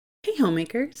Hey,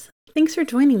 homemakers. Thanks for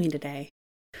joining me today.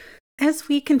 As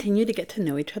we continue to get to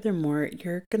know each other more,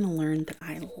 you're going to learn that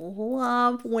I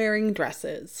love wearing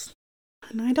dresses.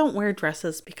 And I don't wear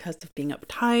dresses because of being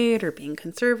uptight or being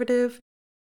conservative.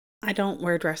 I don't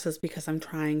wear dresses because I'm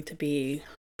trying to be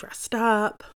dressed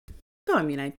up. Though,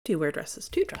 I do wear dresses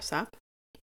to dress up.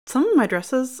 Some of my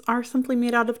dresses are simply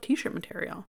made out of t-shirt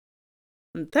material.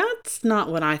 That's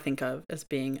not what I think of as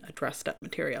being a dressed up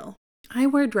material. I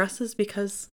wear dresses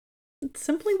because it's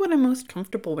simply what I'm most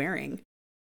comfortable wearing.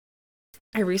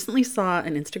 I recently saw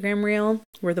an Instagram reel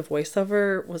where the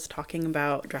voiceover was talking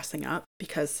about dressing up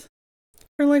because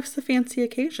her life's a fancy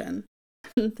occasion.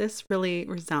 This really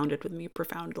resounded with me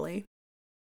profoundly.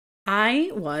 I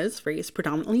was raised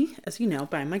predominantly, as you know,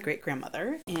 by my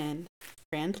great-grandmother in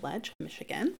Grand Ledge,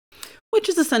 Michigan, which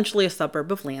is essentially a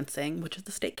suburb of Lansing, which is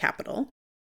the state capital.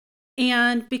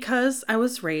 And because I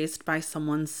was raised by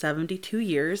someone 72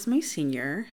 years my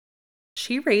senior,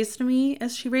 she raised me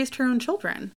as she raised her own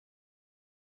children,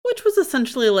 which was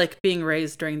essentially like being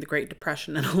raised during the Great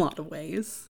Depression in a lot of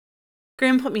ways.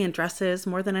 Graham put me in dresses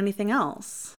more than anything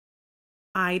else.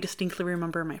 I distinctly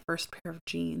remember my first pair of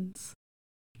jeans.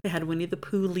 They had Winnie the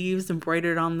Pooh leaves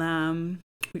embroidered on them.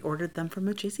 We ordered them from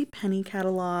a JCPenney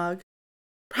catalog.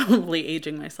 Probably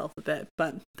aging myself a bit,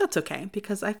 but that's okay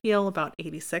because I feel about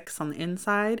 86 on the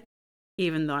inside,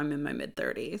 even though I'm in my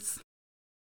mid-30s.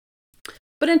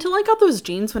 But until I got those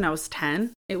jeans when I was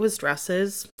 10, it was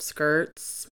dresses,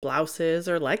 skirts, blouses,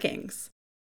 or leggings.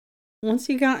 Once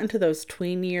you got into those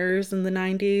tween years in the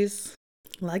 90s,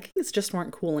 leggings just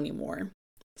weren't cool anymore.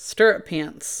 Stirrup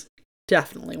pants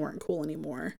definitely weren't cool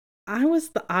anymore. I was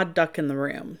the odd duck in the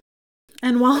room.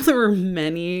 And while there were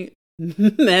many,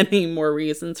 many more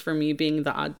reasons for me being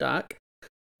the odd duck,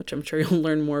 which I'm sure you'll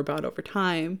learn more about over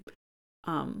time,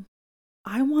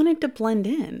 I wanted to blend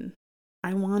in.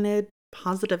 I wanted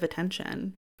positive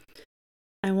attention.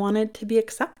 I wanted to be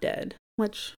accepted,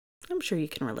 which I'm sure you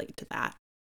can relate to that.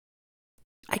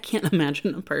 I can't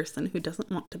imagine a person who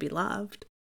doesn't want to be loved.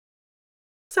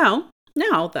 So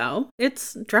now, though,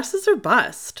 it's dresses or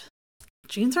bust.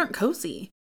 Jeans aren't cozy.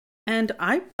 And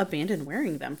I abandoned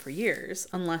wearing them for years,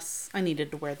 unless I needed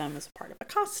to wear them as part of a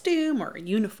costume or a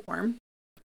uniform.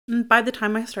 And by the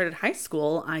time I started high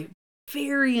school, I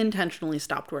very intentionally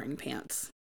stopped wearing pants.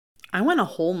 I went a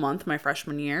whole month my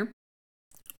freshman year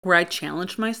where I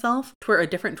challenged myself to wear a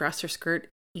different dress or skirt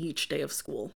each day of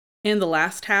school. In the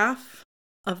last half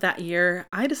of that year,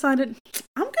 I decided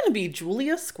I'm going to be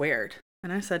Julia squared.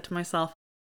 And I said to myself,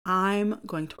 I'm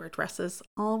going to wear dresses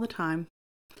all the time.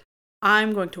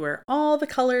 I'm going to wear all the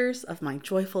colors of my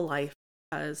joyful life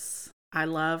because I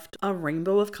loved a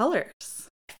rainbow of colors.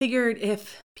 I figured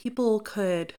if people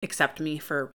could accept me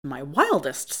for my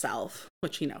wildest self,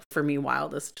 which, for me,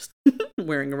 wild is just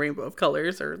wearing a rainbow of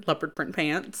colors or leopard print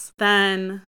pants,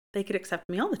 then they could accept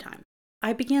me all the time.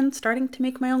 I began starting to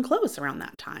make my own clothes around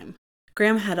that time.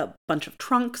 Graham had a bunch of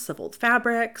trunks of old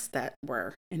fabrics that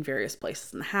were in various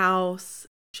places in the house.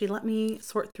 She let me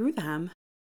sort through them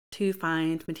to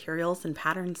find materials and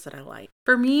patterns that I like.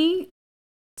 For me,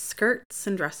 skirts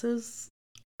and dresses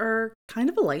are kind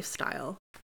of a lifestyle.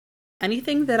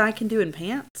 Anything that I can do in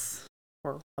pants,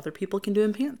 or other people can do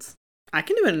in pants, I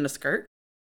can do it in a skirt.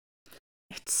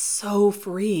 It's so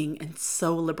freeing and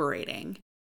so liberating.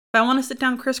 If I want to sit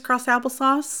down crisscross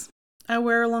applesauce, I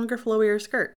wear a longer, flowier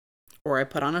skirt. Or I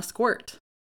put on a skirt.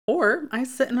 Or I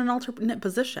sit in an alternate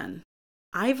position.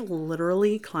 I've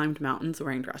literally climbed mountains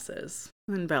wearing dresses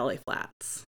and ballet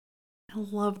flats. I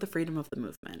love the freedom of the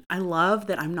movement. I love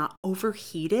that I'm not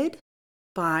overheated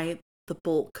by the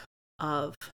bulk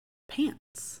of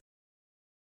pants.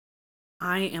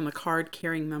 I am a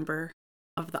card-carrying member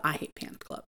of the I Hate Pants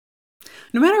Club.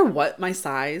 No matter what my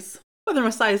size, whether I'm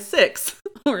a size 6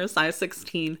 or a size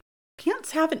 16,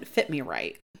 pants haven't fit me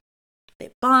right.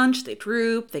 They bunch, they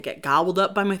droop, they get gobbled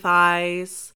up by my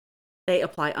thighs. They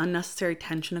apply unnecessary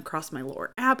tension across my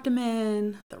lower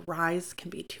abdomen. The rise can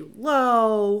be too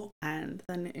low, and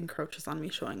then it encroaches on me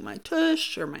showing my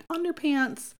tush or my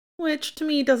underpants, which to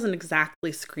me doesn't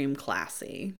exactly scream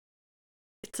classy.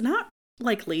 It's not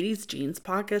like ladies' jeans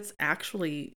pockets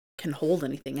actually can hold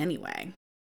anything anyway.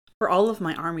 For all of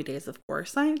my army days, of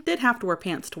course, I did have to wear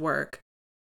pants to work.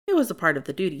 It was a part of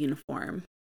the duty uniform.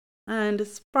 And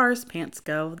as far as pants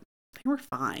go, they were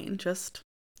fine, just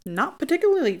not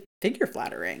particularly figure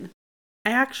flattering.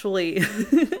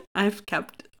 I've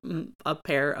kept a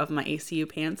pair of my ACU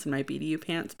pants and my BDU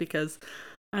pants because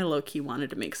I low-key wanted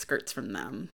to make skirts from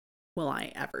them. Will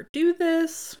I ever do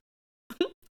this?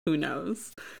 Who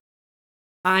knows?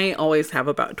 I always have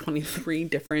about 23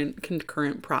 different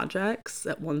concurrent projects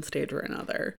at one stage or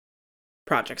another.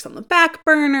 projects on the back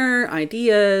burner,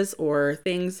 ideas, or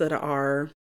things that are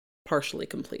partially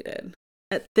completed.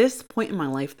 At this point in my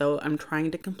life, though, I'm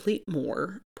trying to complete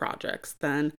more projects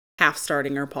than half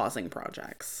starting or pausing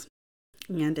projects.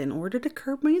 And in order to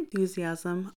curb my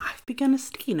enthusiasm, I've begun a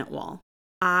sticky note wall.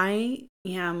 I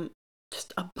am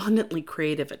just abundantly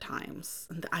creative at times,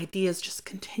 and the ideas just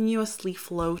continuously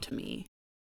flow to me.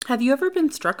 Have you ever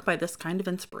been struck by this kind of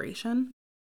inspiration?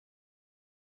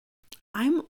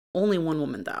 I'm only one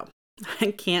woman, though.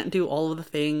 I can't do all of the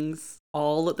things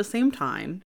all at the same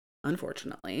time,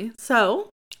 unfortunately. So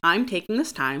I'm taking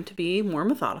this time to be more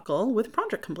methodical with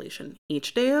project completion.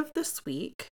 Each day of this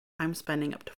week, I'm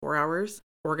spending up to 4 hours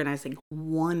organizing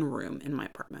one room in my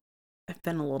apartment. I've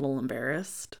been a little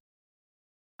embarrassed.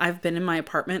 I've been in my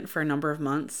apartment for a number of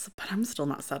months, but I'm still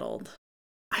not settled.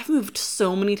 I've moved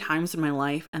so many times in my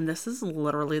life, and this is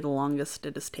literally the longest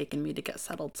it has taken me to get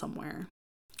settled somewhere.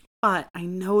 But I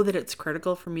know that it's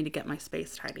critical for me to get my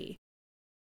space tidy.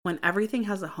 When everything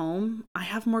has a home, I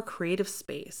have more creative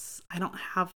space. I don't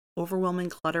have overwhelming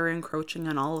clutter encroaching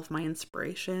on all of my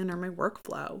inspiration or my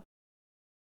workflow.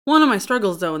 One of my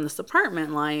struggles, though, in this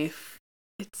apartment life,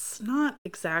 it's not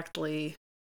exactly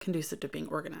conducive to being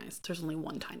organized. There's only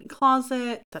one tiny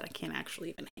closet that I can't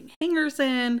actually even hang hangers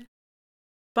in.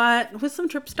 But with some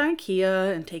trips to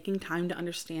IKEA and taking time to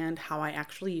understand how I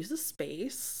actually use the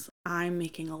space, I'm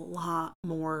making a lot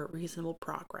more reasonable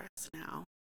progress now.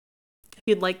 If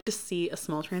you'd like to see a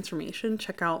small transformation,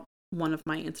 check out one of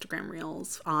my Instagram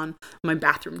reels on my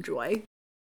bathroom joy.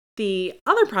 The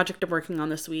other project I'm working on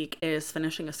this week is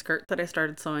finishing a skirt that I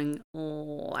started sewing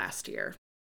last year.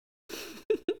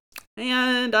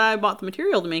 And I bought the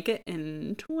material to make it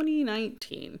in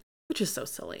 2019, which is so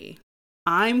silly.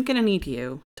 I'm going to need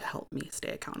you to help me stay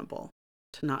accountable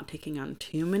to not taking on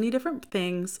too many different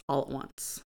things all at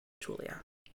once. Julia,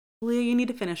 you need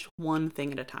to finish one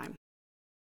thing at a time.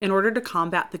 In order to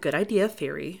combat the good idea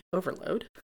theory overload,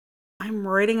 I'm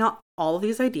writing out all of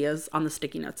these ideas on the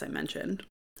sticky notes I mentioned,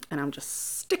 and I'm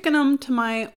just sticking them to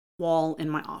my wall in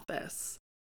my office.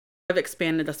 I've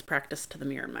expanded this practice to the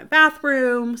mirror in my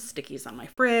bathroom, stickies on my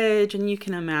fridge, and you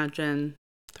can imagine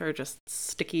there are just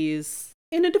stickies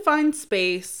in a defined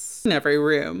space in every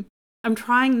room. I'm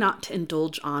trying not to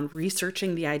indulge on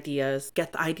researching the ideas,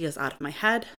 get the ideas out of my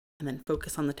head, and then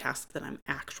focus on the task that I'm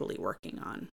actually working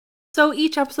on. So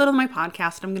each episode of my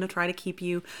podcast, I'm going to try to keep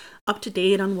you up to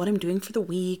date on what I'm doing for the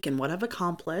week and what I've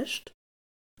accomplished.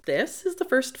 This is the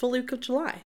first full week of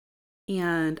July,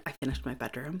 and I finished my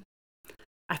bedroom.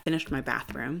 I finished my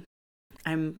bathroom.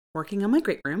 I'm working on my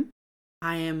great room.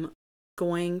 I am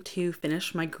going to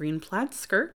finish my green plaid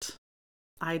skirt.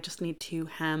 I just need to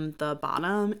hem the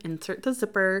bottom, insert the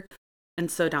zipper, and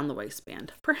sew down the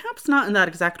waistband. Perhaps not in that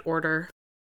exact order.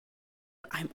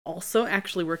 I'm also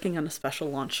actually working on a special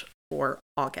launch for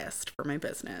August for my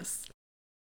business.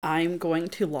 I'm going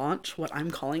to launch what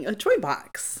I'm calling a Joy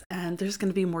Box, and there's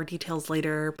going to be more details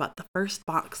later, but the first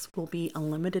box will be a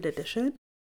limited edition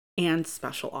and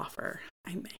special offer.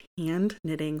 I'm hand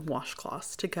knitting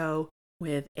washcloths to go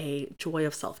with a Joy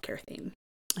of Self-Care theme.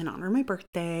 In honor of my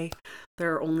birthday,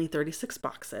 there are only 36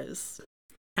 boxes.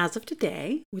 As of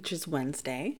today, which is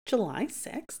Wednesday, July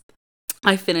 6th,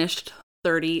 I finished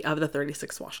 30 of the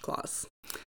 36 washcloths.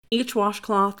 Each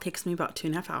washcloth takes me about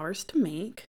 2.5 hours to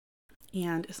make.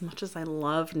 And as much as I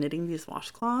love knitting these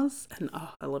washcloths, and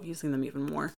I love using them even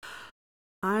more,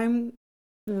 I'm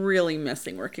really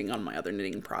missing working on my other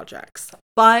knitting projects.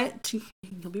 But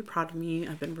you'll be proud of me.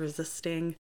 I've been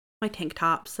resisting my tank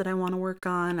tops that I want to work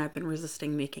on. I've been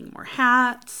resisting making more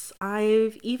hats.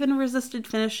 I've even resisted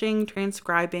finishing,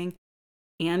 transcribing,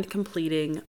 and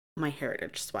completing my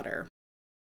heritage sweater.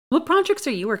 What projects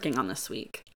are you working on this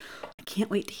week? I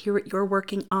can't wait to hear what you're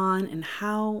working on and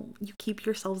how you keep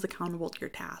yourselves accountable to your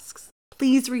tasks.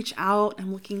 Please reach out.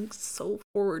 I'm looking so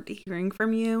forward to hearing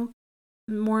from you.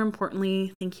 More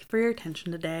importantly, thank you for your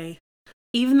attention today.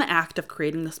 Even the act of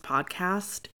creating this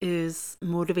podcast is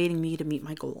motivating me to meet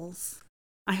my goals.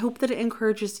 I hope that it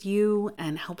encourages you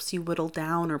and helps you whittle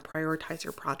down or prioritize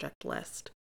your project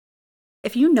list.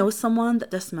 If you know someone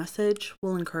that this message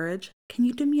will encourage, can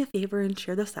you do me a favor and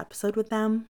share this episode with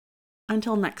them?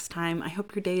 Until next time, I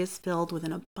hope your day is filled with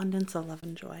an abundance of love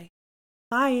and joy.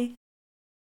 Bye!